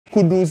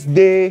Kudus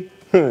Day.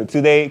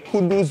 Today,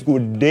 Kudus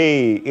good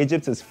day.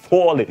 Egypt is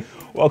falling.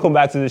 Welcome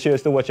back to the show.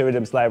 Still watching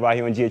Rhythms Live right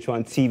here on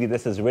GH1 TV.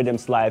 This is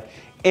Rhythms Live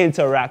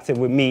Interactive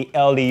with me,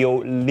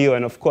 LDO Leo.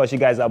 And of course, you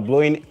guys are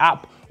blowing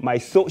up my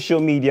social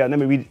media. Let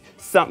me read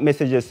some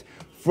messages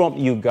from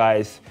you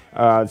guys.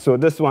 So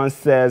this one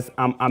says,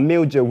 I'm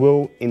Amil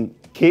Jawil in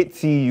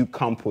KTU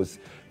campus.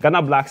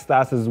 Ghana Black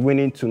Stars is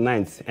winning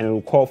tonight and it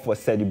will call for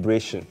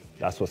celebration.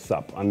 That's what's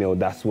up, Amil.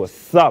 That's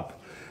what's up.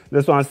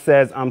 This one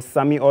says, I'm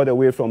Sammy all the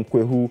way from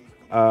Kwehu.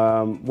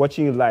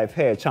 Watching you live.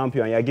 Hey,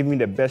 champion, you're giving me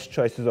the best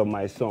choices of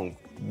my song.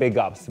 Big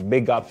ups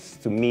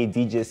to me,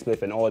 DJ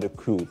Spliff, and all the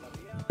crew.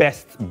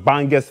 Best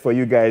bangers for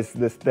you guys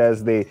this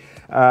Thursday.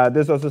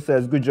 This also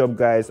says, good job,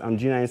 guys. I'm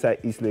Gina inside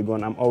East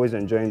Legon. I'm always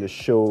enjoying the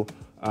show.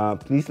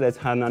 Please let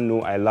Hannah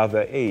know I love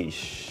her. Hey,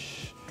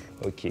 shh.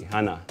 Okay,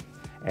 Hannah.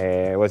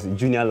 Was it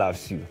Junior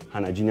loves you?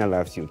 Hannah, Junior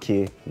loves you.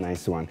 Okay,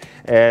 nice one.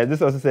 This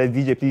also says,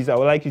 DJ, please, I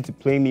would like you to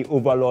play me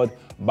Overlord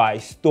by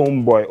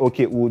Stonebwoy.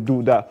 Okay, we'll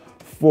do that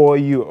for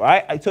you. All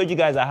right, I told you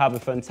guys I have a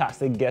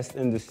fantastic guest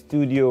in the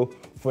studio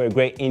for a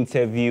great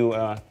interview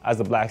as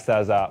the Black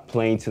Stars are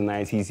playing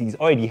tonight. He's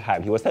already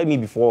hyped. He was telling me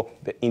before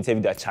the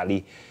interview that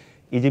Charlie,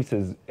 Egypt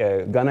is,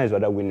 Ghana is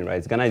rather winning,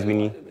 right? Ghana is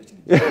winning.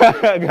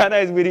 Ghana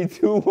is winning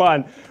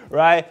 2-1,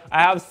 right?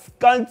 I have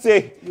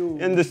Scanty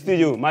in the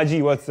studio.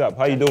 Maji, what's up?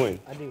 How you doing?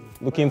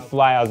 Looking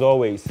fly as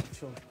always.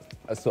 Sure.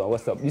 So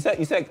what's up? You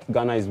said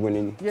Ghana is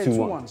winning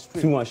 2-1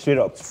 straight. 2-1 straight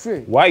up.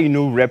 Straight. Why you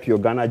know rep your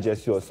Ghana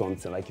jersey or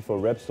something? Like if you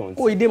rep something.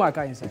 Oh, he did my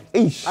car inside.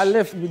 Ish. I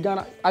left with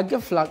Ghana. I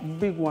get flag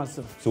big ones.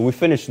 So we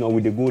finished now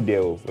with the go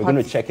there. We're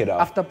gonna check it out.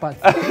 After party.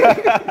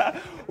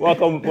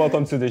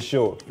 welcome to the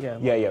show.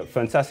 Yeah.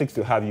 Fantastic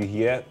to have you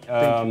here.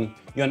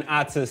 You're an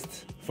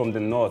artist from the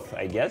north,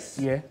 I guess.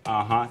 Yeah.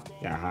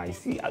 I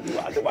see. I do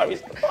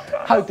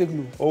How you take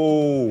no?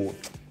 Oh.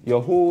 Your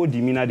whole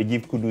demeanor, they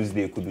give Kudus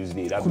Day. Kudus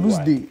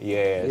Day.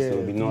 Yeah, so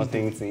it'll be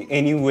nothing to.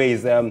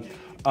 Anyways, an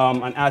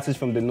artist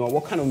from the north,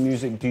 what kind of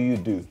music do you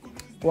do?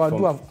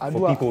 Well,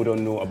 for people who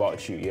don't know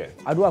about you, yeah.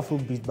 I do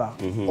Afrobeat, but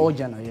all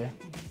genre, yeah.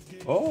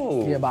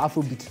 Oh. Yeah, but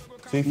Afrobeat.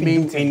 So if you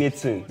do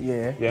anything,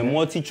 yeah,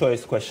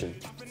 multi-choice question.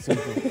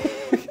 Simple.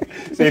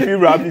 So if you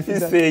rap, if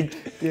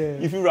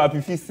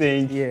you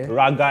sing,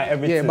 raga,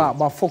 everything. Yeah,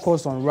 but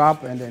focus on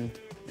rap and then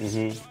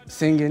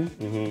singing,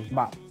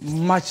 but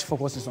much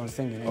focuses on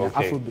singing and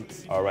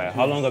Afrobeats. All right.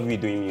 How long have you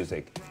been doing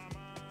music?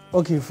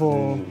 Okay,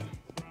 for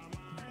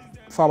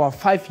about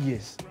 5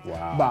 years.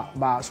 Wow.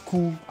 But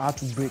school, I had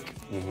to break,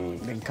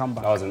 then come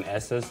back. That was in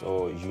SS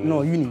or uni?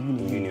 No,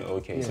 uni.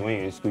 Okay. Yeah. So when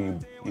you're in school,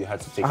 you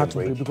had to take a break? I had to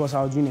break because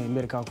I was doing a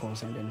medical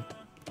course and then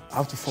I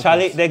have to focus.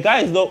 Charlie, the guy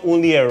is not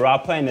only a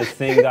rapper and a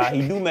singer,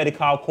 he do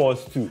medical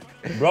course too.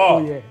 Bro.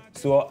 Oh, yeah.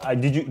 So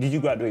did you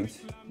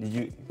graduate? Did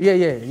you?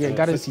 Yeah.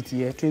 Got a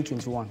CT,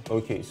 2021.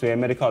 Okay, so you're a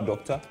medical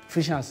doctor?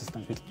 Physician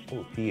assistant.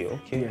 Oh, PA,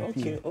 okay.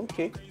 Yeah,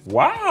 Okay.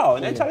 Wow,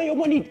 and then Charlie, your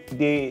money,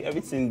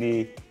 everything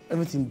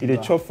they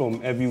chop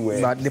from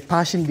everywhere. But the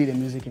passion did the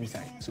music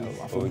inside. So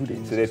I for good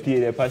music. So the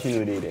PA, the passion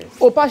no day there.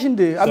 Oh, passion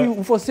day. I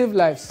mean, for save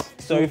lives.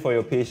 Sorry for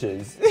your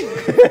patience.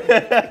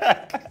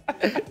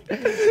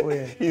 Oh,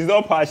 yeah. He's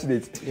not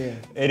passionate. Yeah.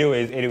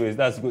 Anyways,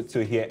 that's good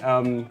to hear.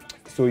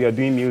 So you're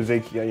doing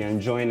music, you're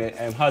enjoying it.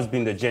 How's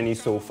been the journey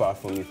so far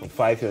from you, from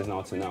 5 years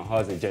now to now?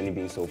 How's the journey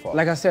been so far?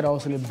 Like I said, I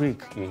was on a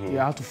break.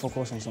 Yeah, I had to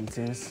focus on some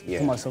things,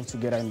 put myself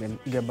together and then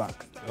get back.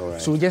 All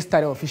right. So we just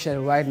started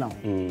officially right now.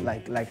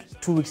 Like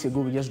 2 weeks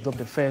ago, we just dropped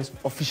the first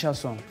official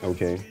song.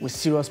 Okay. With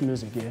serious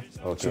music, yeah.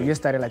 Okay. So we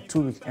just started like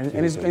 2 weeks. And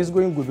it's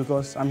going good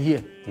because I'm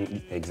here.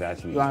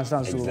 Exactly. You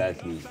understand?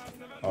 Exactly.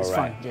 It's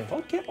fine, yeah.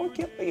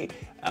 Okay.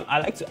 I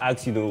like to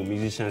ask you, the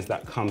musicians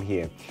that come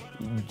here,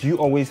 do you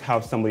always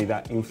have somebody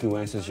that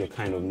influences your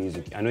kind of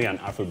music? I know you're an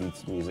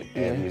Afrobeat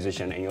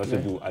musician and you also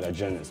do other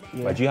genres,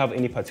 but do you have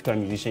any particular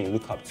musician you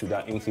look up to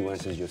that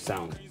influences your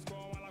sound?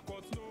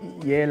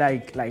 Yeah,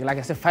 like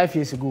I said, 5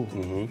 years ago.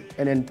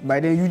 And then by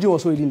then, Eugene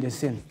was already in the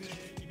scene.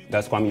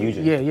 That's Kwame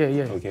Eugene?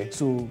 Yeah. Okay.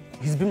 So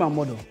he's been my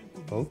model.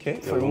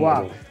 Okay. For a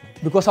while.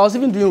 Because I was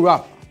even doing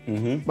rap.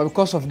 But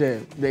because of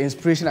the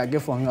inspiration I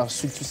get from him, I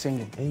switched to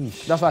singing.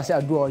 Eish. That's why I say I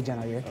do all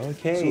genre, yeah.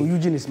 Okay. So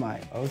Eugene is my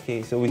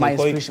so we my can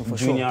call inspiration you for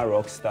junior sure.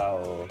 rock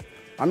star or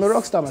I'm a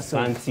rock star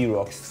myself. Scanty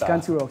rock star.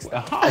 Scanty rock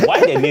star. Why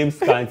the name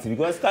Scanty?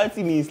 Because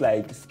Scanty means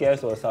like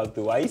scarce or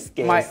something. Why is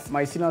scarce?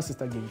 My senior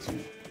sister gave it to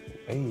me.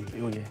 Hey.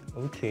 Oh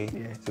yeah. Okay.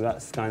 Yeah. So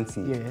that's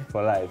Scanty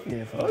for life.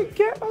 Yeah, for life.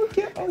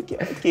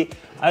 Okay.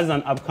 As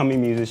an upcoming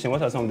musician,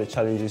 what are some of the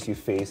challenges you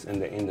face in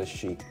the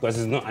industry? Because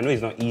I know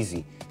it's not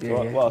easy.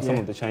 So what are some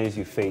of the challenges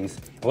you face?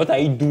 And what are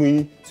you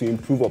doing to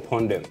improve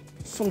upon them?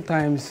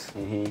 Sometimes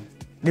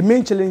the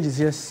main challenge is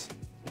just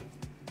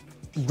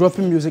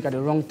dropping music at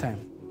the wrong time.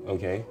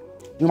 Okay.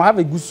 You might have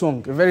a good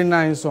song, a very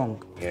nice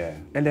song. Yeah.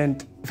 And then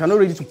if you're not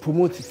ready to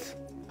promote it,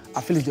 I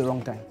feel it's the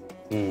wrong time.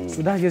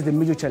 So that's just the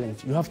major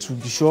challenge. You have to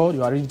be sure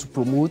you are ready to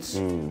promote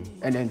and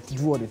then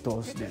do all the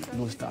tours, then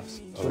those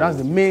stuffs. So that's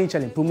the main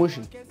challenge,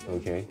 promotion.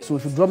 Okay. So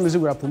if you drop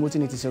music without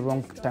promoting it, it's a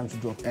wrong time to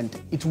drop. And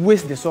it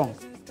wastes the song.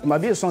 It might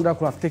be a song that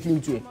could have taken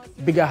you to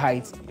a bigger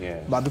height,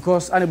 but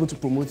because I'm unable to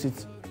promote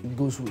it, it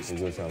goes waste. It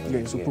goes out.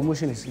 Yeah, so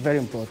promotion is very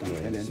important. Yeah.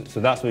 And then, So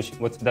that's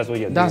what that's what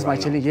you're doing. that's my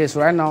right challenge. Yeah,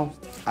 so right now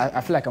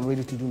I feel like I'm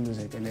ready to do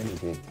music and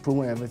then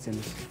promote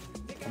everything.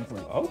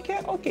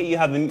 Okay, you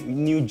have a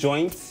new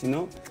joints, you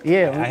know?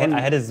 Yeah. I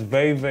heard it's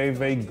very, very,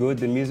 very good.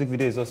 The music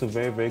video is also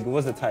very, very good.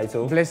 What's the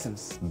title?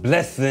 Blessings.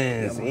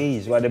 Blessings.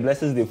 Yeah, well, the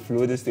blessings they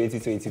flow this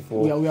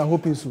 2024. We are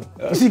hoping so.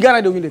 You see,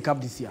 Ghana they win the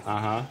cup this year.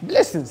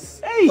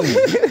 Blessings.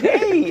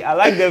 Hey, I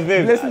like the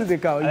vibe. Blessings the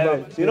cup.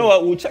 You know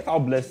what? We'll check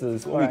out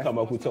blessings when we come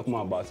back. We'll talk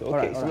more about it.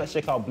 Okay, so let's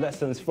check out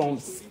blessings from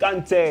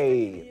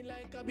Scanty.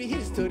 Be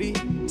history.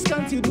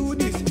 Scanty do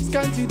this,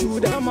 scanty do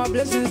that. My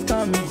blessings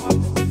coming.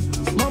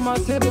 Mama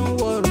said don't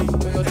worry,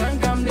 when your time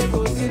come they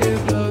go see the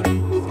glory.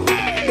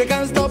 They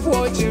can't stop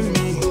watching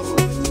me.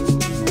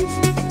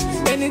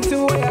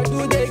 Anything what I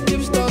do they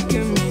keep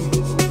stalking me.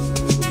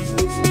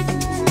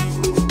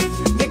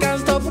 They can't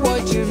stop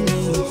watching me.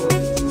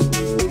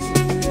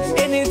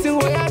 Anything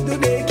what I do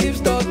they keep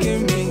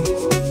stalking me.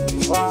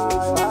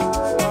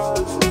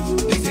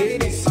 They say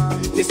this,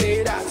 they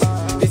say that,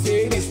 they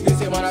say this, they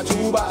say man are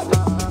too bad.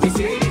 They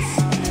say this,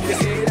 they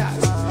say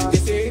that, they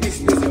say this,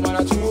 they say man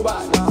are too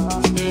bad.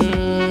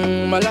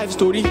 My life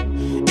story,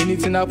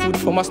 anything I put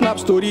for my snap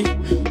story,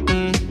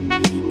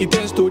 it's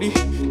a story.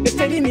 They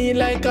study me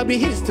like I be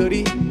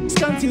history.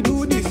 Scanty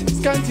do this,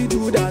 scanty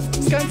do that.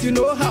 Scanty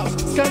no house,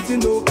 scanty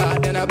no car.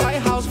 Then I buy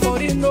house for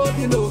the no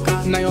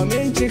car. Now your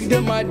main chick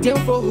them my damn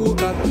for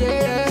hook up,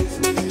 yeah.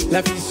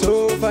 Life is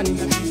so funny.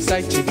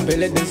 Side chick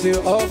belly they say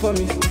all for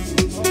me.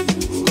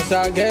 Cause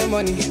I get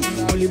money.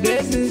 Only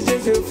blessings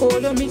just they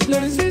follow me.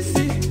 Learn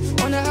CC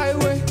on the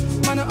highway.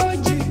 Man a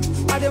OG,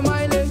 I the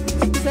mileage.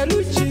 It's a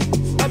Lucci.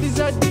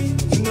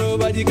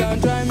 Nobody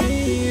can try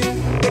me.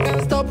 They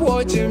can't stop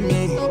watching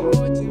me.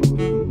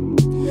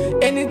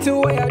 Anything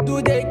what I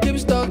do, they keep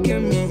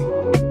stalking me.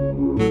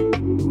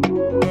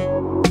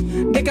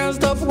 They can't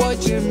stop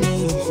watching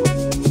me.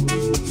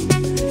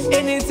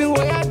 Anything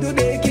what I do,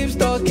 they keep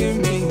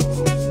stalking me.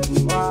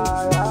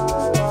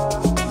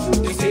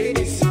 They say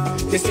this,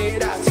 they say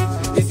that,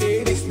 they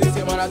say this, they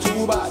say man are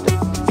too bad.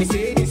 They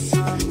say this,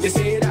 they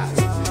say that,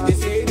 they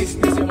say this,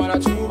 they say man are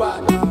too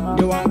bad.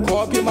 They want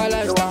copy my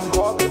lifestyle.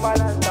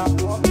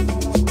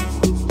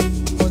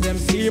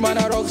 Man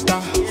a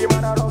rockstar.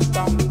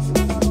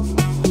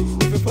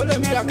 If you follow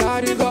me, I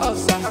carry go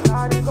outside.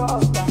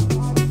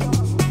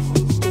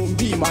 Don't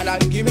be man,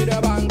 give me the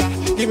banger,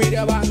 give me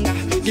the banger,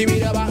 give me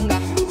the banger.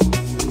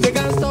 They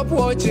can't stop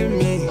watching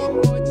me.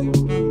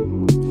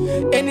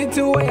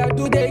 Anything what I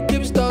do, they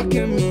keep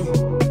stalking me.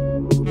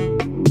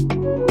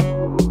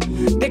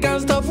 They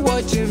can't stop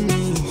watching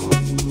me.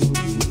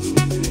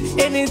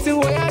 Anything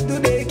what I do,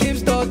 they keep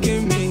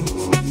stalking me.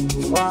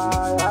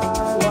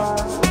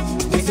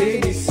 They say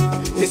this.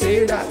 They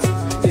say that,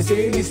 they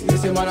say this, they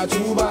say man are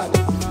too bad.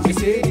 They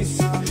say this,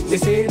 they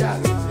say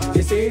that,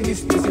 they say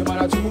this, they say man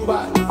are too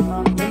bad.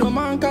 And no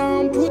man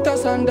can put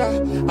us under,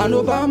 and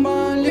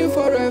Obama live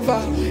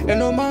forever. And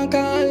no man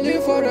can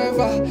live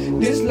forever.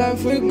 This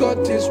life we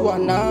got this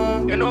one now.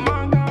 And no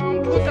man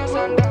can put us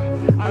under,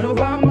 and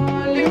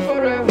Obama live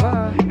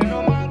forever. And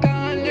no man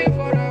can live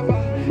forever.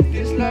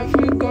 This life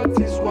we got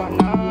this one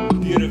now.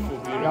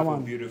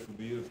 Beautiful,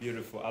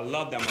 beautiful. I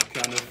love that my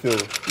piano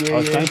feel. I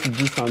was trying to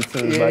do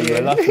something, but you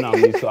were laughing at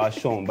me, so I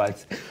shone.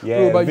 But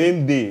yeah,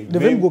 Vim Day. The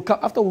Vim go come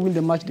after we win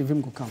the match. The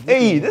Vim go come.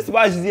 Hey, this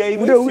match is here.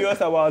 Even serious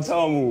about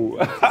Tamu.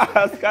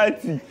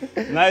 Scanty.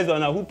 Nice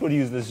one. Now, who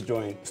produced this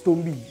joint?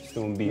 Stone B.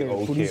 Stone B. Yeah,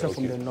 Okay. Producer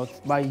from the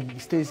north. But he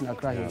stays in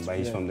Accra. Yeah, but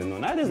he's from the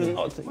north. That is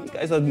not. You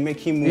guys are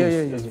making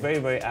moves. It's very,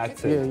 very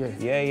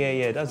active.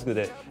 Yeah. That's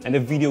good. And the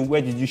video,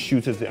 where did you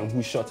shoot it and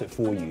who shot it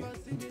for you?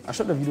 I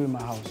shot the video in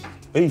my house.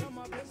 Hey,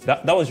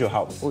 that was your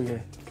house? Oh yeah.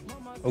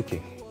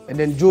 Okay. And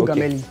then Joe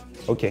Gameli.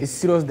 Okay. Is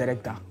serious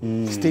director.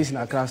 Stays in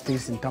Accra,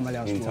 stays in Tamale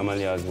as well. In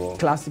Tamale as well.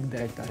 Classic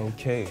director.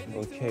 Okay.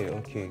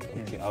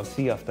 I'll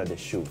see you after the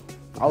show.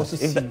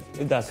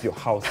 If that's your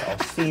house, I'll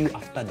see you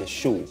after the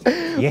show.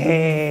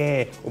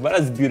 Yeah. Oh, but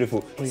that's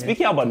beautiful.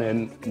 Speaking about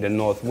the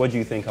north, what do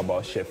you think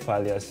about Chef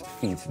Falia's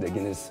feat, the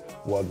Guinness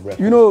World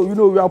Record? You know,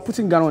 we are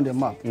putting Ghana on the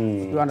map.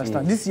 You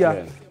understand? This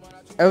year,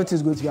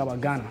 everything's going to hear about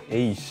Ghana.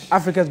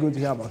 Africa is going to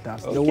hear about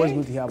us. The world is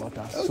going to hear about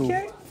us. So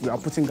we are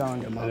putting Ghana on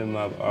the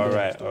map. All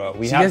right.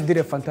 She just did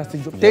a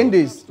fantastic job. 10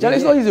 days. Charlie,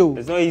 it's not easy.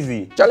 It's not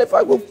easy. Charlie, if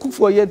I go cook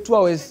for a year, 2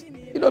 hours,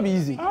 it'll be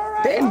easy.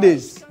 10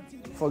 days.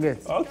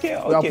 Forget. Okay.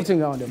 We are putting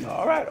Ghana on the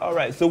map. All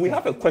right. So we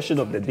have a question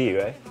of the day,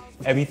 right?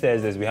 Every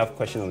Thursdays we have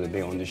question of the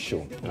day on the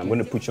show, and I'm going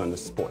to put you on the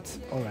spot.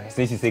 All right.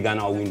 Since you say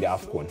Ghana will win the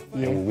AFCON,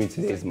 and we'll win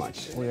today's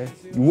match. Okay.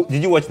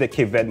 Did you watch the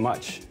Cape Verde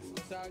match?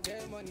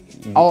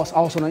 I was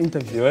on an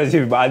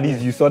interview. But at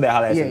least you saw the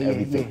highlights and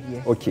everything.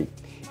 Yeah. Okay.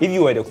 If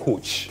you were the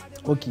coach,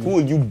 who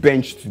will you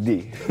bench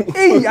today?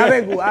 Hey,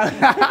 it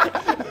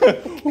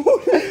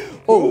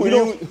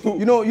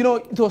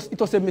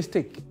was a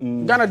mistake.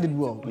 Ghana did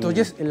well. It was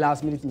just a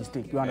last-minute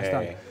mistake. You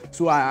understand?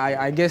 So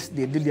I guess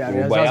they did their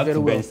rehearsals very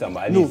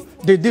well. No,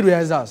 they did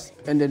rehearsals,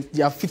 and then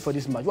they are fit for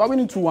this match. We are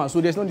winning 2-1, so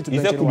there's no need to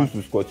bench anyone. You said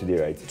Kudus to score today,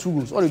 right? 2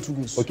 goals, all the 2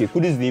 goals. Okay,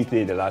 Kudus didn't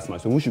play the last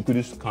match, so who should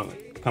Kudus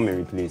come and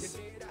replace?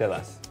 Tell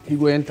us. He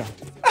go enter.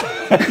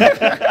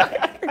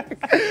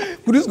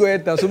 Kudus go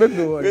enter, so make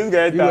no worry. Kudus go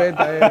enter. He go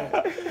enter,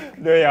 yeah.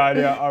 There you are,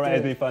 there. All right,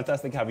 it's been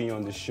fantastic having you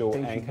on the show.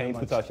 And can you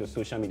put out your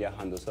social media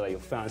handles so that your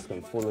fans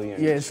can follow you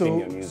and stream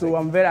your music? So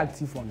I'm very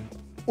active on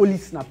only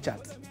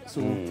Snapchat.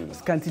 So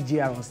Scanty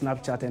JR on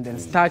Snapchat, and then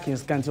Star King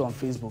Scanty on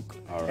Facebook,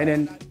 and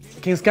then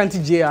King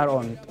Scanty JR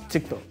on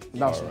TikTok.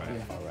 That's all right.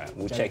 Yeah. All right.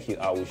 We'll check you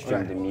out. We'll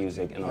stream the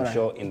music, and I'm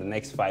sure in the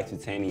next 5 to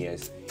 10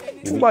 years.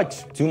 Too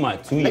much. 2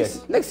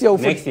 years. Next year.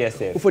 Next year,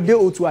 sir. For day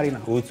O2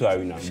 Arena. O2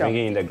 Arena.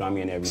 Bringing in the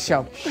Grammy and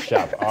everything.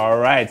 Sharp. All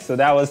right. So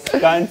that was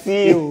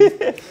Scanty.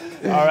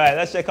 All right.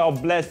 Let's check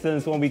out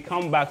Blessings. When we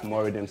come back,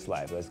 more Rhythms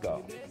Live. Let's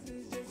go.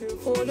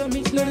 Follow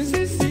me,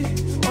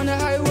 on the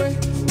highway,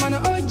 man,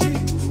 OG,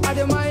 at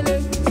the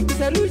mileage, it's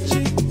a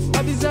Lucci,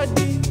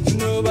 Abizadi.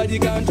 Nobody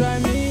can try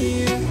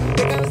me,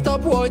 they can't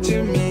stop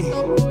watching me.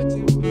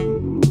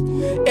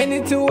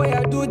 Anything way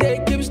I do, they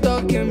keep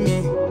stalking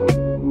me.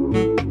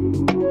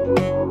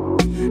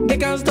 They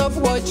can't stop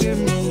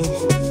watching me.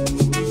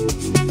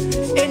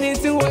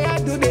 Anything way I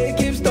do, they